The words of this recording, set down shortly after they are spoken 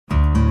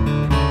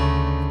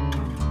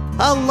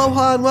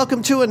Aloha and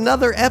welcome to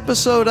another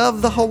episode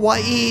of the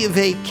Hawaii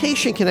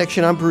Vacation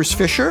Connection. I'm Bruce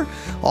Fisher,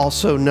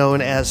 also known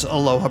as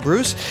Aloha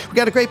Bruce. We've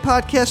got a great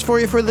podcast for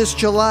you for this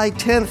July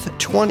 10th,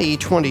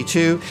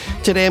 2022.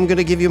 Today I'm going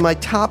to give you my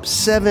top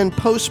 7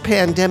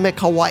 post-pandemic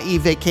Hawaii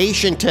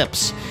vacation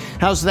tips.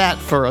 How's that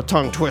for a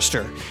tongue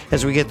twister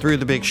as we get through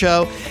the big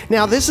show?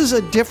 Now, this is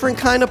a different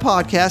kind of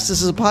podcast.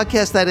 This is a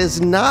podcast that is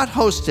not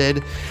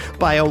hosted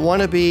by a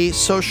wannabe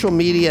social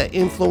media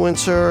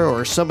influencer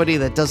or somebody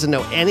that doesn't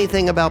know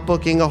anything about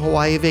booking a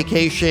Hawaii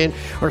vacation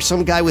or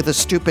some guy with a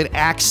stupid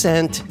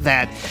accent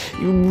that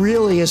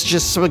really is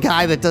just some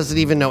guy that doesn't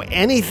even know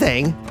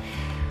anything.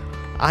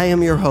 I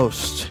am your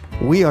host.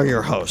 We are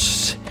your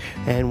hosts.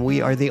 And we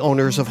are the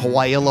owners of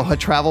Hawaii Aloha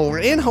Travel. We're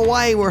in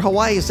Hawaii. We're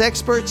Hawaii's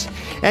experts.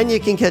 And you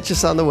can catch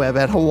us on the web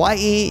at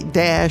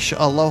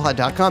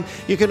hawaii-aloha.com.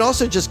 You can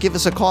also just give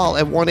us a call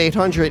at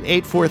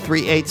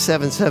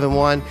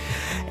 1-800-843-8771.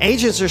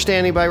 Agents are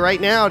standing by right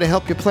now to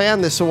help you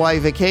plan this Hawaii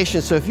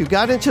vacation. So if you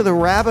got into the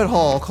rabbit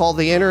hole called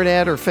the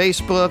internet or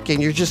Facebook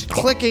and you're just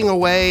clicking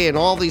away in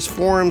all these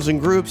forums and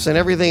groups and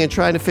everything and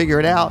trying to figure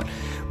it out,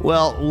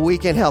 well, we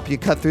can help you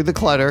cut through the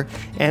clutter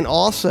and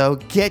also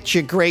get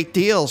you great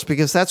deals,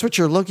 because that's what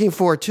you're looking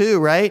for too,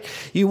 right?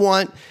 You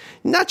want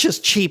not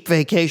just cheap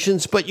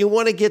vacations, but you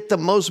want to get the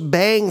most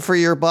bang for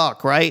your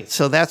buck, right?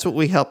 So that's what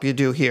we help you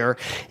do here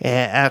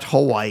at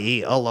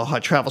Hawaii Aloha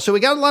Travel. So we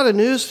got a lot of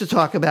news to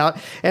talk about,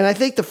 and I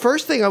think the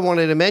first thing I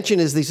wanted to mention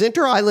is these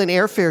inter-island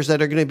airfares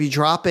that are going to be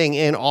dropping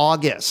in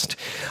August.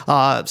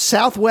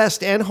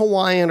 Southwest and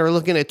Hawaiian are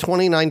looking at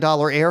 $29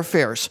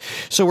 airfares.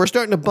 So we're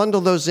starting to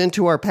bundle those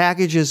into our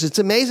packages. It's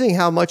amazing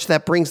how much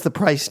that brings the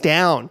price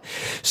down.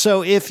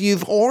 So if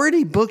you've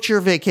already booked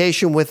your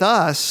vacation with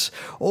us,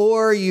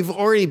 or you've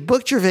already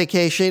booked your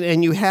vacation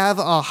and you have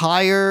a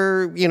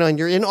higher, and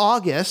you're in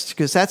August,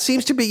 because that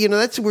seems to be,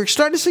 we're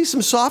starting to see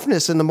some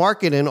softness in the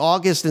market in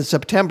August and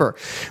September,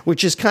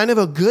 which is kind of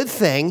a good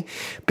thing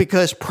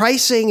because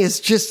pricing is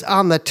just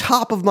on the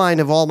top of mind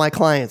of all my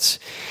clients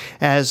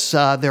as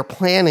they're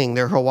planning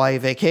their Hawaii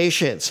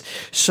vacations.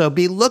 So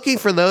be looking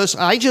for those.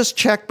 I just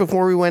checked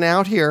before we went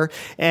out here,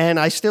 and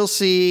I still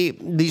see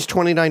these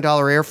 $29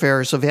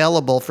 airfares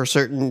available for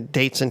certain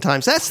dates and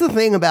times. That's the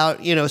thing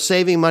about,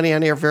 saving money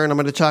on airfare, and I'm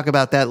going to talk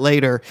about that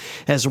later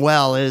as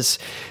well, is,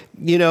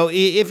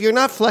 if you're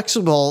not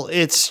flexible,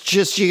 it's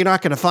just you're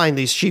not going to find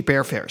these cheap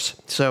airfares.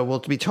 So we'll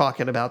be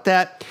talking about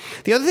that.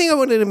 The other thing I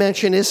wanted to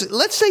mention is,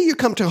 let's say you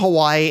come to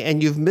Hawaii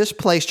and you've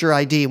misplaced your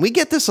ID. And we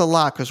get this a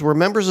lot because we're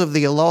members of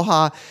the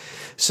Aloha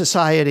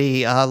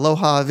Society,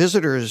 Aloha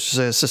Visitors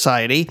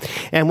Society.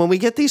 And when we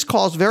get these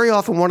calls, very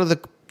often one of the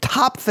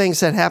top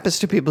things that happens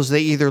to people is they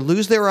either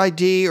lose their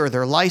ID or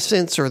their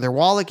license or their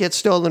wallet gets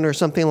stolen or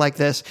something like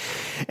this.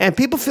 And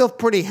people feel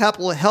pretty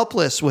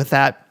helpless with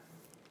that.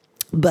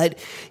 But,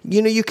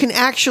 you can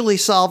actually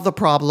solve the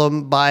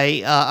problem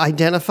by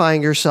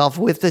identifying yourself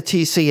with the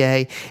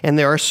TCA, and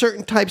there are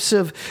certain types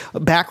of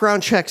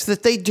background checks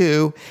that they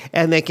do,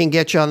 and they can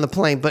get you on the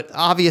plane. But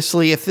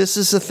obviously, if this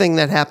is a thing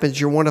that happens,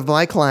 you're one of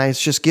my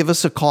clients, just give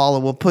us a call,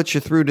 and we'll put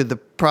you through to the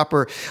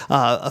proper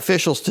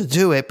officials to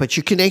do it. But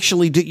you can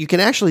actually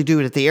do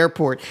it at the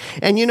airport.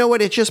 And you know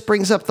what? It just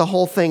brings up the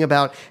whole thing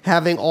about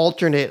having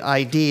alternate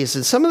IDs.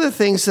 And some of the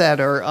things that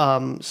are,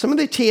 some of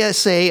the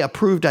TSA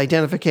approved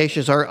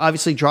identifications are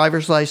obviously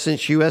driver's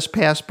license, U.S.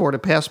 passport, a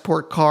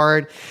passport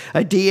card,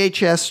 a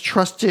DHS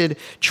trusted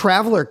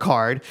traveler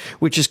card,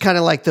 which is kind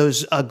of like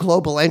those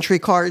global entry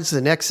cards,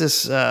 the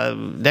Nexus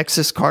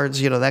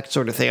cards, that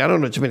sort of thing. I don't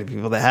know too many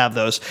people that have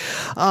those.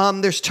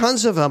 There's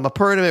tons of them. A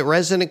permanent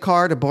resident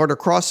card, a border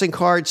crossing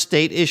card,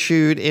 state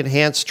issued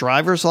enhanced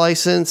driver's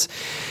license.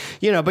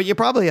 But you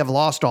probably have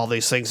lost all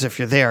these things if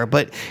you're there.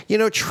 But,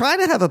 try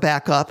to have a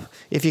backup,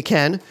 if you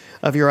can,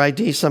 of your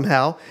ID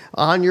somehow.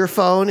 On your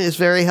phone is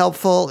very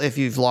helpful. If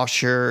you've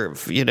lost your,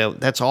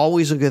 that's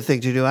always a good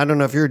thing to do. I don't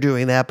know if you're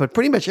doing that, but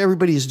pretty much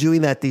everybody's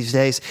doing that these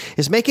days,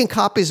 is making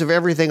copies of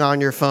everything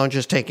on your phone,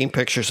 just taking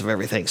pictures of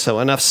everything. So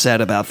enough said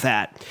about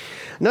that.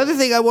 Another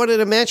thing I wanted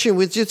to mention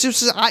was,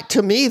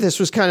 to me, this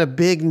was kind of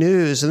big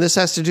news, and this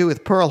has to do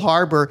with Pearl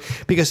Harbor,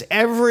 because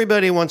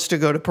everybody wants to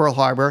go to Pearl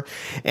Harbor,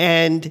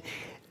 and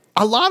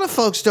a lot of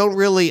folks don't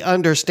really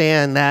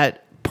understand that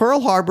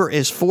Pearl Harbor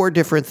is 4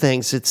 different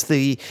things. It's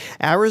the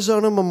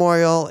Arizona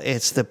Memorial,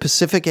 it's the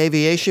Pacific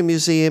Aviation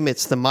Museum,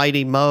 it's the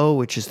Mighty Mo,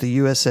 which is the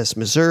USS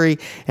Missouri,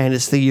 and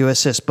it's the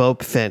USS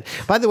Beaufort.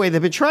 By the way,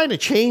 they've been trying to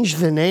change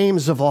the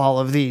names of all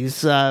of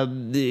these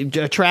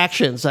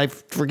attractions. I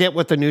forget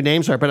what the new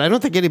names are, but I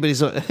don't think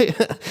anybody's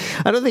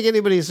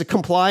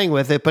complying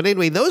with it. But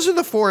anyway, those are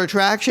the 4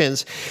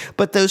 attractions.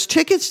 But those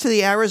tickets to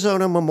the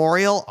Arizona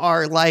Memorial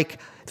are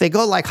they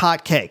go like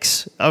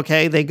hotcakes,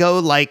 okay? They go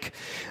like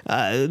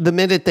the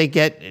minute they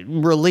get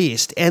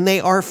released, and they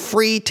are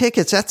free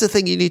tickets. That's the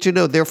thing you need to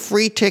know. They're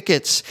free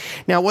tickets.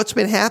 Now, what's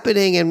been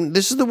happening, and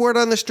this is the word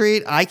on the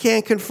street, I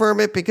can't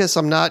confirm it because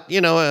I'm not,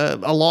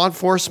 a law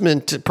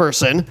enforcement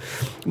person,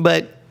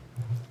 but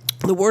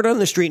the word on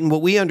the street and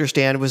what we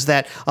understand was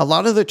that a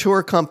lot of the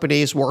tour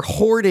companies were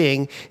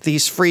hoarding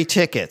these free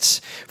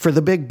tickets for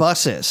the big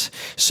buses.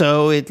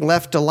 So it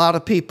left a lot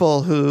of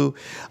people who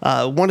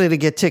wanted to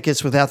get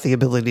tickets without the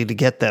ability to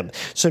get them.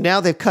 So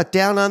now they've cut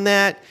down on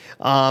that.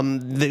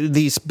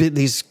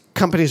 These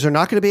companies are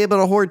not going to be able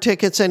to hoard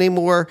tickets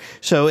anymore.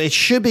 So it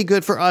should be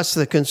good for us,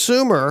 the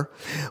consumer,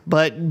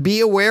 but be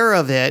aware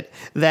of it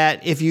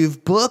that if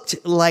you've booked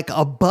like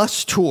a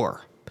bus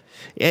tour,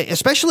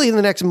 especially in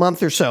the next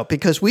month or so,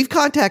 because we've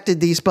contacted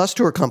these bus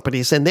tour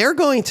companies and they're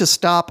going to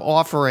stop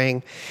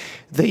offering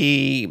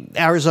the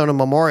Arizona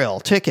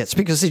Memorial tickets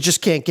because they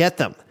just can't get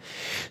them.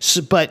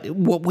 So, but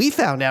what we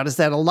found out is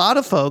that a lot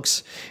of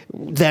folks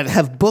that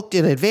have booked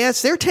in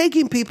advance, they're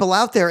taking people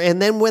out there,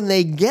 and then when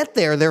they get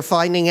there, they're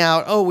finding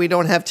out, oh, we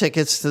don't have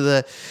tickets to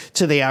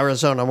the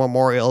Arizona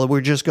Memorial.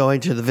 We're just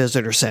going to the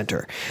visitor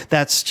center.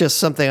 That's just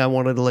something I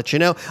wanted to let you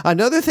know.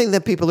 Another thing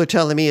that people are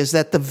telling me is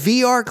that the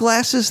VR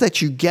glasses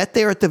that you get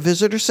there at the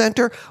visitor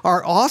center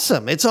are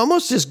awesome. It's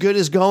almost as good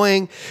as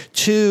going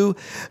to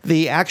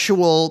the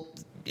actual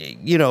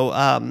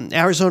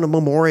Arizona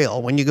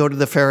Memorial when you go to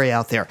the ferry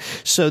out there.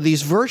 So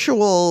these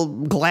virtual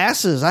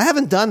glasses, I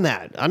haven't done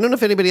that. I don't know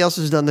if anybody else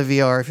has done the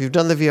VR. If you've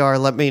done the VR,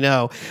 let me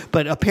know.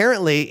 But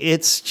apparently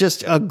it's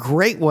just a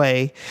great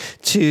way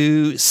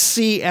to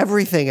see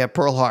everything at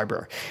Pearl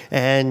Harbor.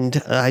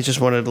 And I just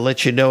wanted to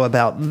let you know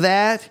about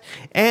that.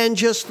 And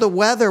just the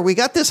weather. We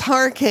got this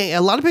hurricane.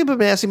 A lot of people have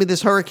been asking me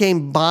this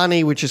Hurricane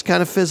Bonnie, which is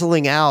kind of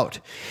fizzling out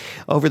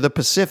over the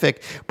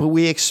Pacific, but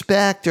we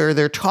expect, or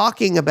they're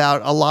talking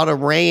about, a lot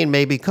of rain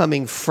maybe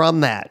coming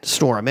from that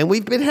storm. And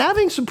we've been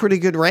having some pretty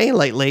good rain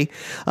lately.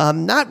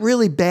 Not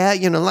really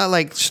bad, not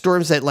like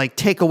storms that like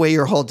take away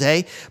your whole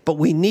day, but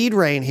we need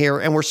rain here.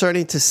 And we're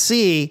starting to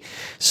see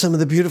some of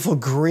the beautiful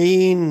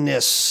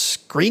greenness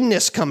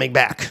coming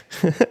back.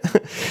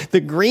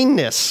 The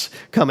greenness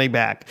coming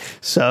back.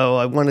 So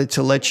I wanted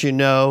to let you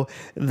know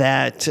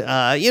that,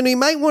 you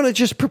might want to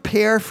just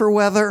prepare for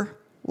weather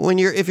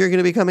if you're going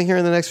to be coming here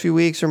in the next few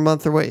weeks or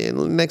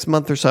next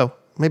month or so.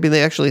 Maybe the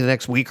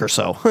next week or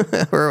so.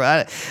 Or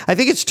I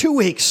think it's 2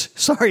 weeks.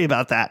 Sorry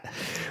about that.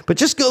 But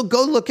just go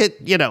look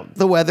at,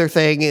 the weather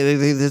thing.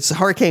 It's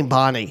Hurricane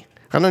Bonnie.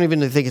 I don't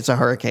even think it's a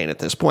hurricane at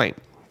this point.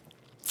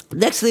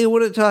 Next thing I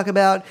wanted to talk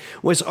about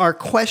was our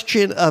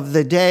question of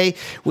the day.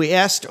 We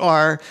asked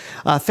our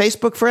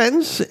Facebook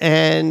friends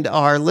and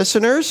our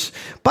listeners.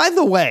 By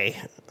the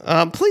way,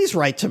 please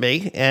write to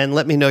me and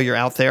let me know you're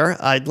out there.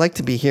 I'd like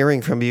to be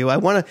hearing from you. I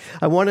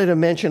wanted to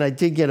mention I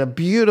did get a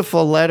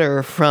beautiful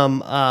letter from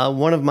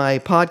one of my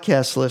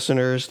podcast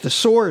listeners, the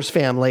Soares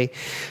family.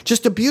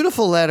 Just a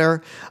beautiful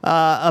letter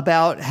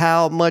about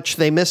how much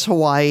they miss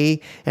Hawaii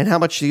and how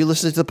much you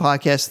listen to the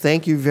podcast.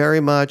 Thank you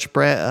very much,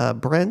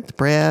 Brad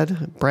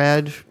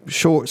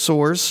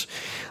Soares.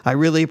 I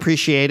really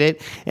appreciate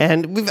it.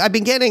 And I've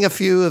been getting a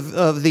few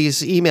of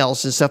these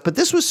emails and stuff, but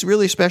this was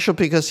really special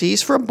because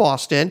he's from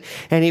Boston,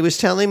 and he was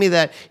telling me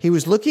that he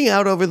was looking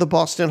out over the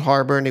Boston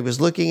Harbor, and he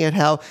was looking at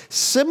how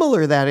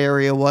similar that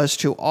area was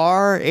to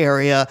our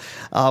area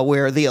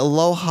where the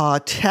Aloha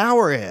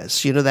Tower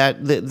is.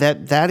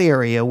 That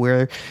area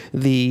where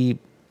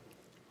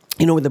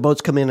where the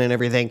boats come in and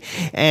everything.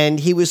 And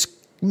he was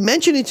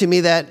mentioning to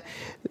me that,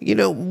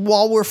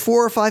 while we're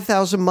 4,000 or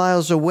 5,000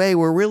 miles away,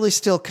 we're really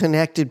still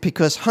connected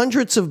because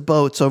hundreds of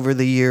boats over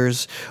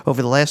the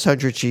last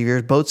hundreds of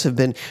years, boats have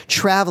been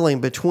traveling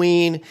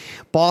between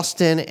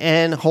Boston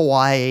and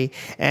Hawaii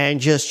and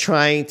just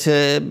trying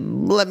to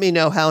let me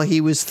know how he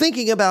was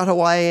thinking about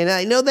Hawaii. And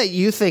I know that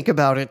you think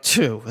about it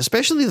too,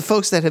 especially the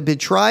folks that have been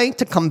trying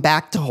to come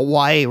back to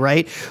Hawaii,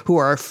 right? Who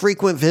are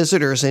frequent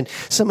visitors. And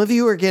some of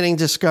you are getting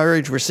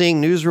discouraged. We're seeing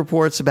news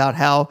reports about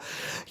how,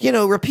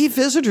 repeat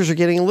visitors are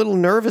getting a little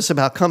nervous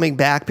about coming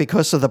back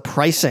because of the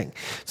pricing.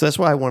 So that's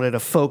why I wanted to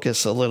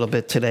focus a little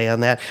bit today on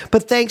that.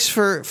 But thanks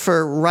for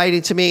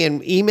writing to me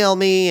and email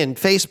me and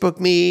Facebook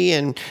me.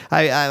 And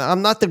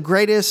I'm not the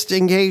greatest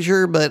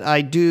engager, but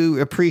I do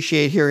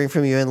appreciate hearing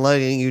from you and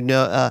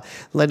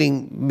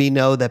letting me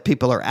know that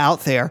people are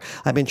out there.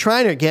 I've been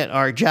trying to get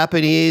our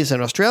Japanese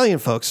and Australian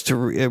folks to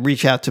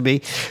reach out to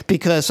me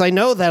because I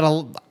know that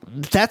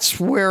that's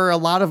where a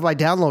lot of my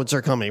downloads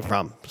are coming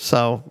from.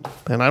 So,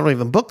 and I don't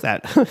even book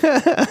that.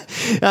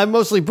 I'm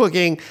mostly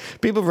booking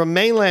people from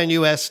mainland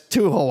U.S.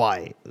 to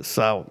Hawaii.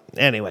 So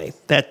anyway,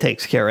 that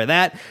takes care of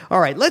that. All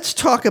right, let's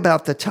talk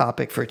about the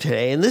topic for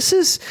today. And this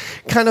is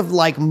kind of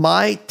like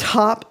my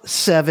top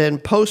 7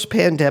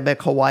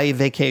 post-pandemic Hawaii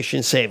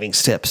vacation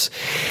savings tips.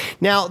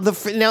 Now,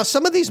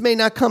 some of these may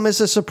not come as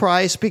a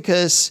surprise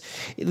because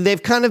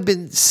they've kind of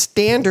been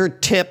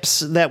standard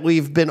tips that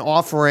we've been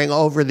offering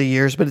over the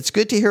years, but it's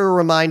good to hear a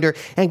reminder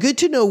and good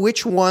to know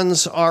which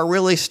ones are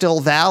really still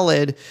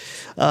valid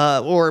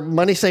or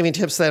money-saving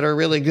tips that are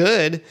really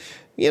good,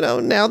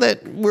 now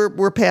that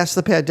we're past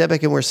the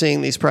pandemic and we're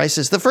seeing these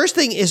prices. The first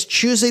thing is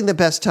choosing the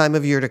best time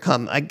of year to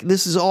come.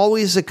 This is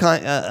always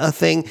a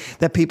thing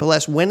that people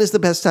ask, when is the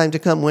best time to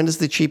come? When is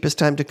the cheapest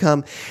time to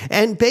come?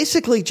 And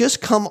basically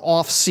just come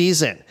off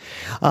season.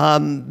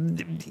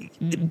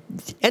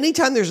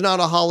 Anytime there's not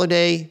a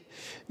holiday,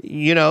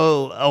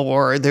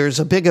 or there's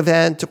a big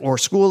event or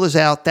school is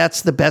out,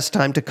 that's the best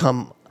time to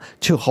come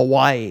to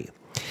Hawaii.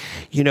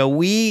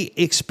 We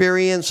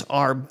experience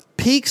our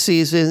peak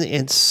season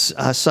in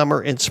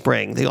summer and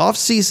spring. The off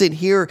season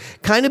here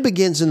kind of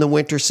begins in the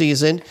winter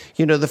season,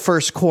 the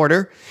first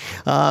quarter.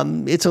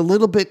 It's a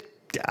little bit,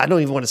 I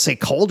don't even want to say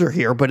colder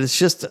here, but it's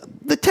just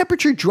the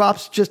temperature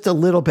drops just a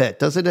little bit,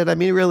 doesn't it? I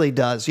mean, it really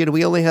does.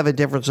 We only have a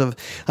difference of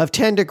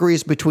 10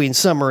 degrees between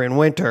summer and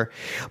winter,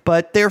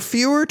 but there are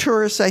fewer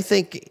tourists, I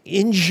think,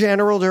 in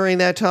general during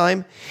that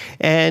time.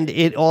 And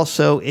it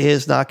also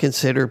is not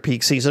considered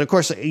peak season. Of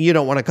course, you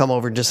don't want to come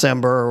over in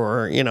December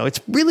or, it's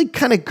really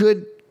kind of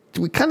good.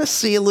 We kind of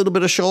see a little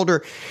bit of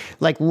shoulder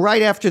like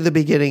right after the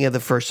beginning of the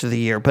first of the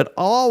year. But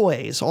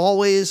always,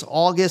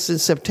 August and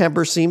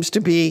September seems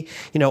to be,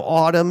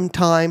 autumn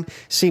time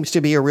seems to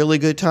be a really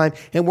good time.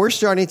 And we're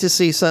starting to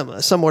see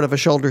somewhat of a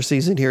shoulder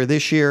season here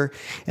this year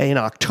in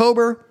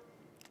October.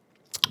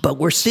 But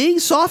we're seeing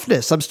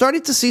softness. I'm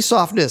starting to see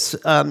softness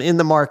in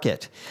the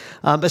market,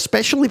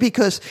 especially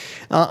because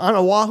on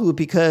Oahu,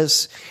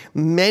 because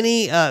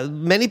many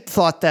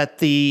thought that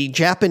the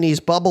Japanese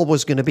bubble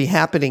was going to be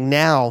happening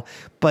now,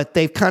 but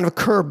they've kind of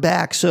curved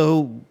back.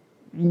 So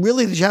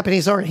really, the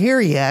Japanese aren't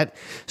here yet.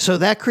 So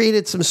that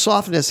created some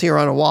softness here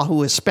on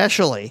Oahu,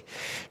 especially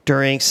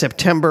during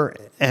September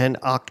and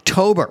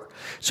October.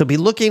 So be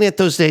looking at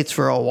those dates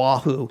for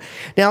Oahu.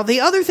 Now,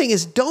 the other thing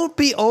is don't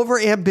be over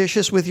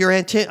ambitious with your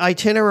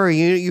itinerary.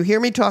 You hear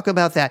me talk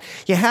about that.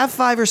 You have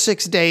 5 or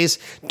 6 days.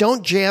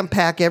 Don't jam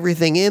pack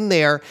everything in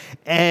there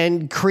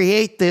and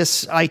create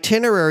this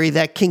itinerary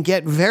that can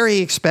get very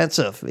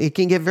expensive. It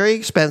can get very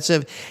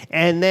expensive.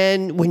 And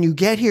then when you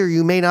get here,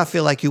 you may not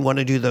feel like you want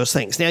to do those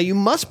things. Now, you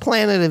must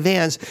plan in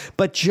advance,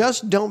 but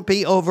just don't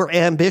be over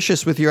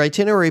ambitious with your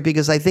itinerary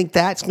because I think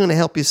that's going to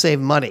help you save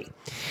money.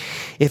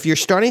 If you're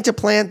starting to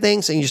plan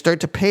things and you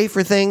start to pay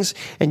for things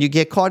and you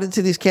get caught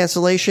into these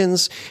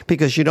cancellations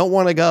because you don't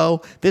want to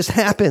go, this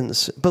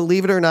happens.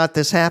 Believe it or not,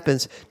 this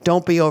happens.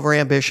 Don't be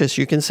overambitious.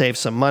 You can save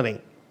some money.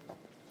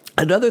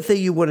 Another thing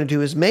you want to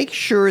do is make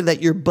sure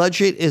that your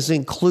budget is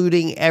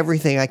including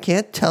everything. I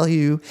can't tell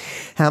you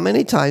how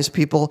many times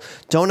people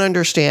don't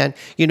understand,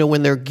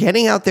 when they're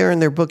getting out there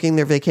and they're booking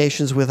their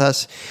vacations with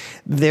us,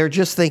 they're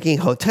just thinking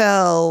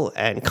hotel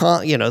and,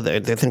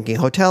 they're thinking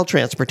hotel,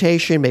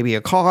 transportation, maybe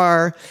a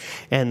car,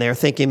 and they're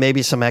thinking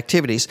maybe some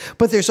activities.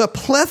 But there's a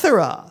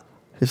plethora.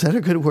 Is that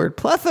a good word?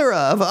 Plethora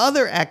of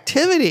other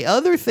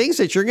things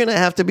that you're going to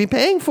have to be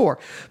paying for.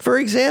 For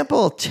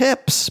example,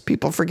 tips.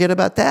 People forget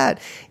about that.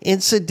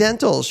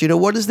 Incidentals.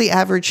 What is the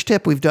average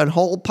tip? We've done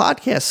whole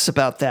podcasts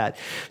about that.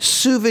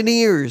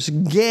 Souvenirs,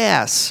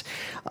 gas.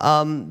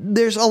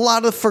 There's a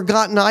lot of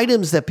forgotten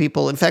items that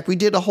people, in fact, we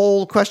did a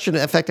whole question.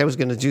 In fact, I was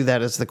going to do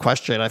that as the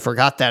question. I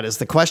forgot that as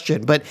the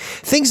question, but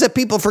things that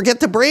people forget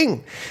to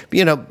bring,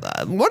 one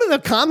of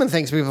the common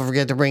things people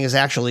forget to bring is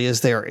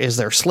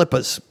their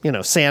slippers,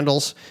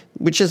 sandals,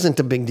 which isn't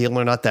a big deal.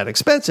 They're not that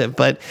expensive,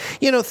 but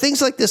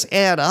things like this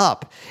add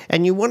up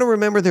and you want to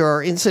remember there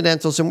are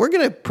incidentals and we're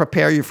going to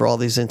prepare you for all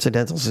these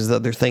incidentals. There's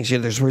other things,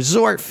 there's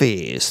resort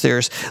fees.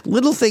 There's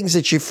little things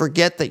that you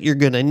forget that you're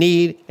going to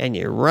need and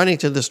you're running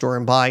to the store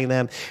and buying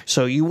them.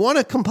 So you want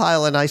to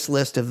compile a nice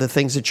list of the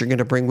things that you're going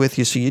to bring with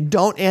you so you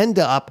don't end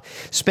up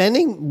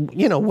spending,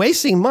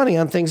 wasting money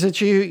on things that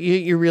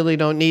you really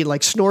don't need,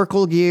 like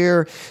snorkel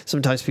gear.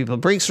 Sometimes people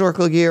bring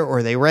snorkel gear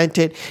or they rent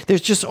it.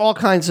 There's just all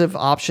kinds of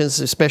options,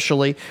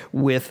 especially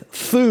with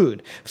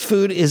food.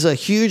 Food is a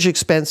huge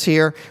expense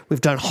here. We've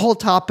done whole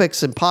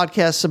topics and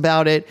podcasts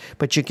about it,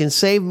 but you can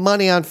save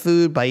money on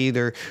food by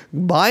either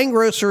buying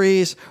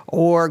groceries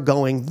or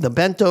going the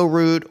bento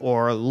route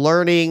or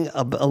learning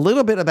a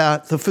little bit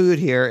about the food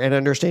here and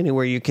understanding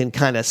where you can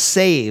kind of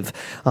save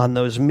on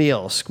those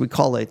meals. We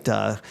call it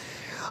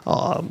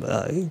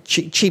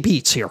cheap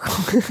eats here.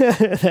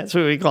 That's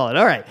what we call it.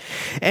 All right.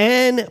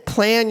 And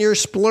plan your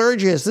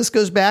splurges. This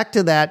goes back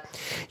to that.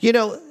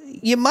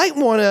 You might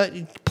want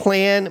to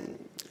plan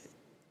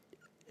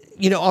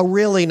a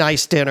really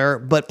nice dinner,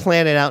 but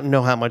plan it out and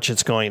know how much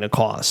it's going to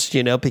cost,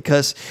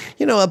 because,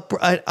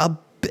 a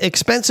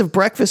expensive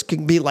breakfast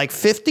can be like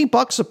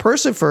 $50 a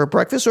person for a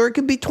breakfast, or it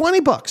could be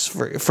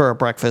 $20 for a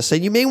breakfast.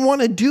 And you may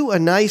want to do a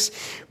nice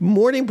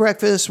morning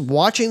breakfast,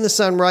 watching the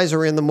sunrise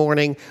or in the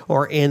morning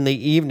or in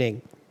the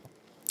evening.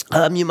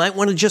 You might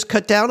want to just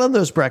cut down on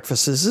those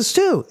breakfasts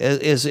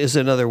is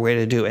another way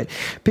to do it,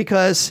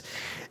 because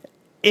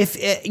if,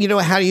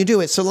 how do you do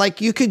it? So like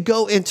you could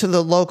go into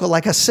the local,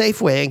 like a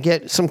Safeway and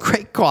get some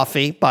great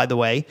coffee, by the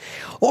way,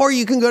 or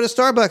you can go to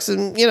Starbucks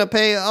and,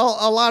 pay a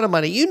lot of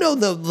money.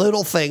 The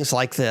little things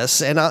like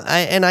this. And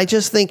I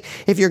just think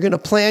if you're going to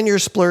plan your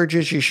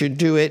splurges, you should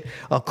do it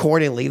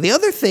accordingly. The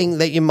other thing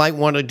that you might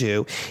want to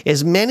do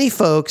is many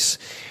folks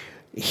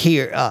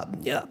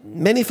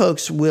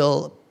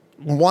will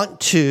want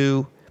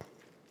to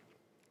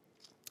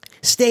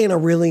stay in a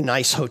really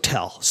nice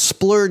hotel,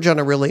 splurge on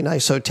a really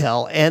nice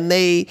hotel, and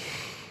they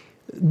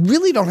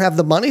really don't have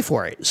the money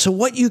for it. So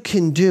what you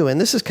can do, and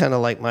this is kind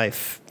of like my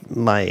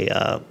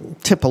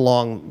tip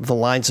along the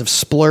lines of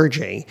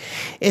splurging,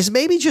 is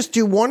maybe just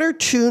do 1 or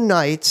 2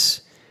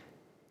 nights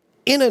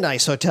in a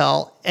nice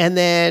hotel and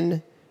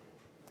then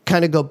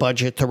kind of go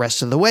budget the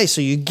rest of the way so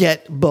you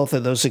get both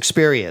of those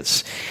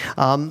experience.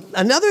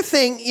 Another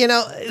thing,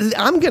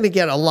 I'm going to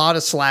get a lot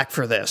of slack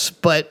for this,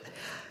 but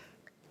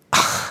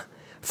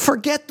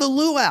forget the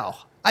luau.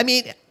 I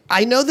mean,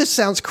 I know this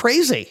sounds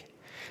crazy,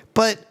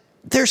 but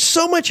there's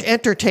so much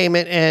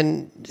entertainment,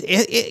 and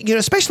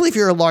especially if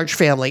you're a large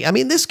family. I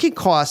mean, this can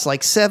cost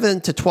like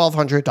 $700 to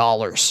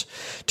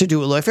 $1,200 to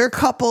do a luau. If you're a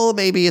couple,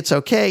 maybe it's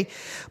okay,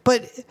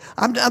 but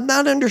I'm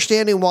not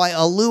understanding why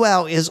a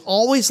luau is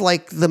always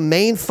like the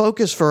main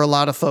focus for a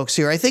lot of folks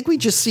here. I think we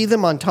just see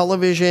them on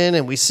television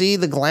and we see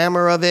the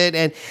glamour of it,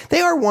 and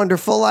they are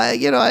wonderful. I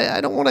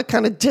don't want to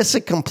kind of diss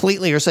it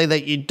completely or say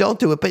that you don't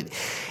do it, but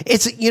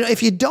it's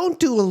if you don't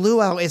do a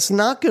luau, it's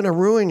not going to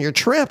ruin your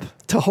trip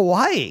to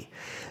Hawaii.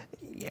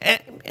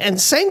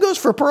 And same goes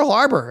for Pearl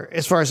Harbor,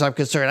 as far as I'm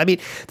concerned. I mean,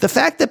 the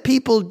fact that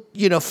people,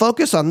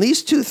 focus on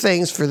these 2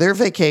 things for their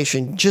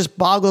vacation just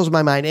boggles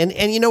my mind.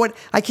 And you know what?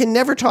 I can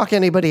never talk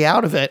anybody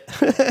out of it.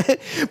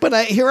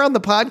 But here on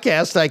the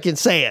podcast, I can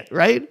say it,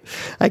 right?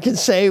 I can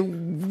say,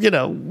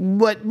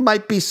 what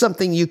might be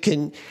something you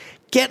can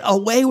get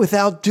away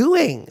without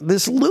doing,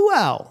 this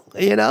luau,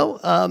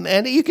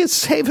 and you can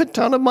save a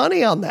ton of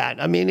money on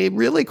that. I mean, it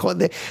really,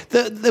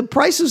 the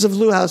prices of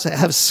luau's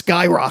have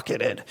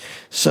skyrocketed.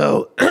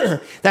 So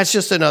that's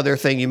just another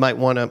thing you might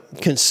want to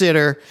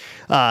consider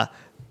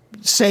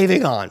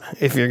saving on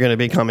if you're going to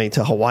be coming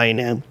to Hawaii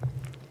now.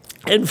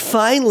 And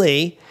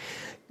finally,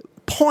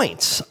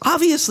 points.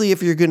 Obviously,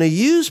 if you're going to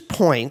use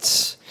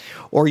points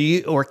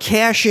or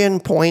cash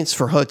in points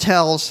for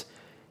hotels,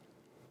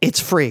 it's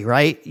free,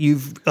 right?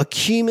 You've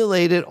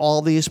accumulated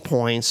all these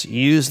points,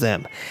 use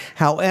them.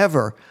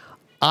 However,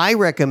 I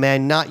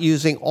recommend not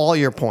using all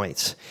your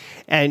points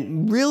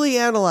and really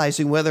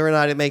analyzing whether or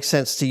not it makes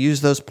sense to use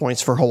those points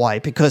for Hawaii,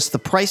 because the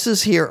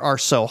prices here are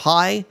so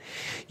high,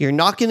 you're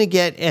not going to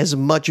get as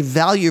much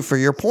value for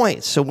your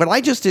points. So what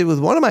I just did with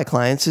one of my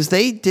clients is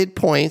they did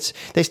points.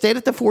 They stayed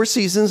at the Four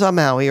Seasons on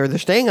Maui, or they're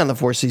staying on the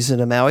Four Seasons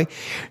on Maui.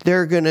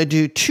 They're going to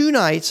do 2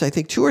 nights, I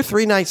think 2 or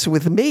 3 nights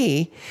with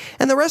me,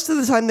 and the rest of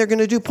the time they're going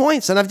to do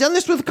points. And I've done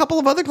this with a couple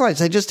of other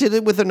clients. I just did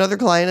it with another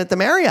client at the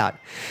Marriott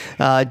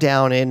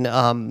down in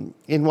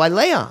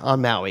Wailea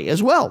on Maui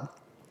as well.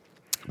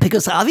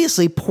 Because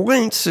obviously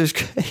points is,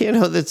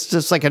 that's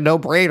just like a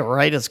no-brainer,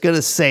 right? It's going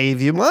to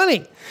save you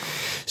money.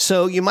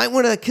 So you might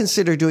want to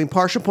consider doing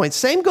partial points.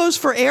 Same goes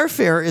for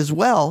airfare as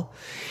well,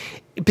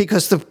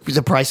 because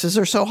the prices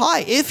are so high.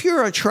 If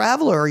you're a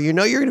traveler, you're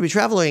going to be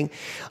traveling,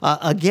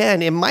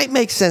 again, it might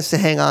make sense to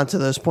hang on to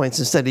those points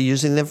instead of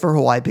using them for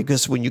Hawaii,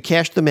 because when you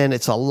cash them in,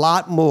 it's a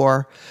lot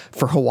more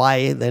for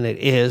Hawaii than it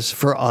is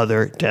for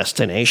other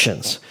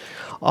destinations.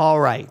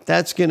 All right,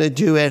 that's going to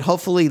do it.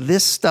 Hopefully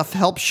this stuff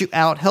helps you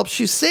out, helps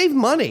you save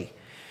money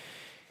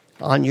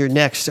on your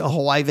next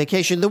Hawaii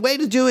vacation. The way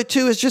to do it,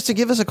 too, is just to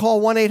give us a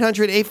call,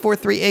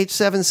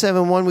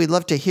 1-800-843-8771. We'd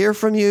love to hear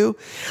from you.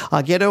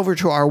 Get over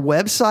to our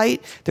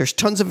website. There's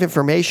tons of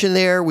information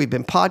there. We've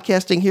been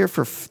podcasting here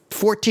for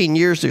 14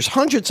 years. There's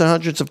hundreds and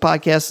hundreds of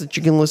podcasts that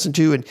you can listen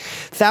to and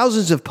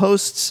thousands of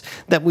posts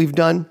that we've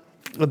done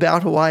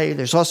about Hawaii.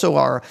 There's also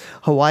our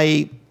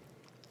Hawaii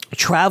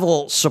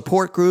travel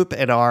support group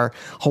and our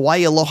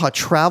Hawaii Aloha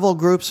travel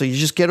group. So you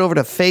just get over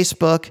to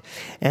Facebook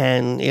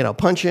and,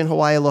 punch in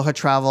Hawaii Aloha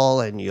travel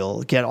and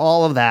you'll get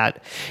all of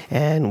that.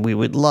 And we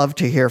would love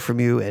to hear from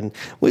you, and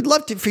we'd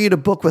love for you to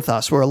book with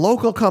us. We're a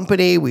local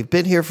company. We've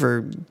been here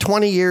for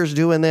 20 years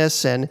doing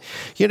this, and,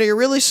 you're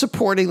really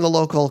supporting the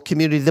local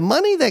community. The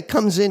money that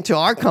comes into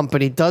our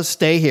company does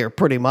stay here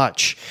pretty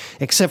much,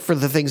 except for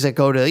the things that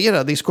go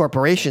to, these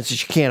corporations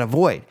that you can't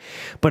avoid.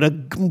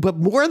 But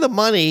more of the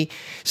money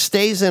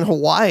stays in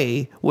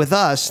Hawaii with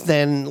us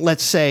than,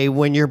 let's say,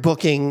 when you're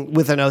booking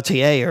with an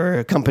OTA or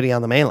a company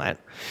on the mainland.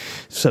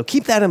 So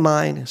keep that in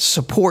mind.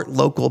 Support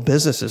local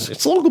businesses.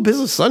 It's Local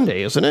Business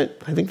Sunday, isn't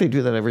it? I think they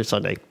do that every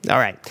Sunday. All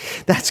right.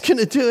 That's going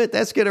to do it.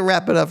 That's going to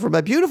wrap it up for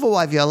my beautiful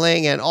wife,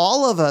 Yaling, and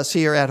all of us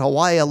here at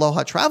Hawaii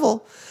Aloha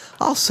Travel.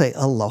 I'll say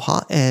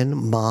aloha and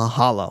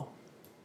mahalo.